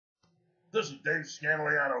This is Dave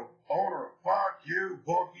Scandaliato, owner of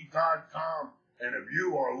FuckYouBookie.com, and if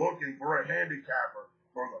you are looking for a handicapper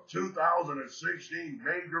for the 2016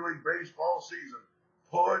 Major League Baseball season,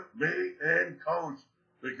 put me in, coach,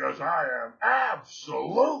 because I am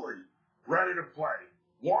absolutely ready to play.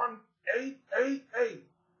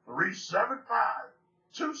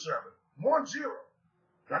 1-888-375-2710.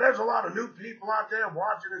 Now, there's a lot of new people out there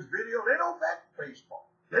watching this video. They don't bet baseball.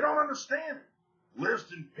 They don't understand it.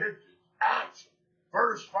 Listing pitches, action,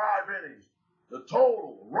 first 5 innings, the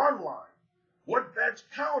total, the run line, what bets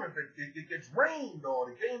count if it gets rained or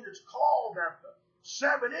the game gets called after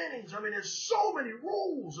 7 innings. I mean, there's so many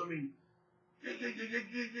rules. I mean,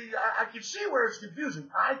 I can see where it's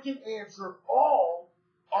confusing. I can answer all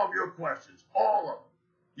of your questions, all of them.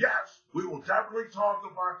 Yes, we will definitely talk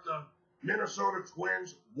about the Minnesota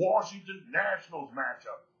Twins, Washington Nationals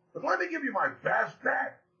matchup. But let me give you my best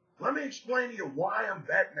bet. Let me explain to you why I'm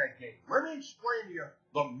betting that game. Let me explain to you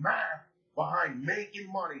the math behind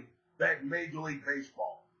making money betting Major League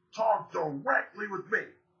Baseball. Talk directly with me,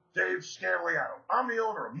 Dave Scandaliato. I'm the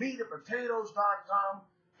owner of MeatandPotatoes.com,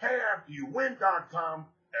 PayAfterYouWin.com,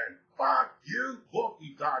 and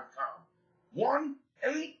FuckYouBookie.com.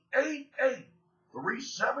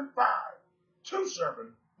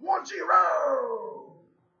 1-888-375-2710.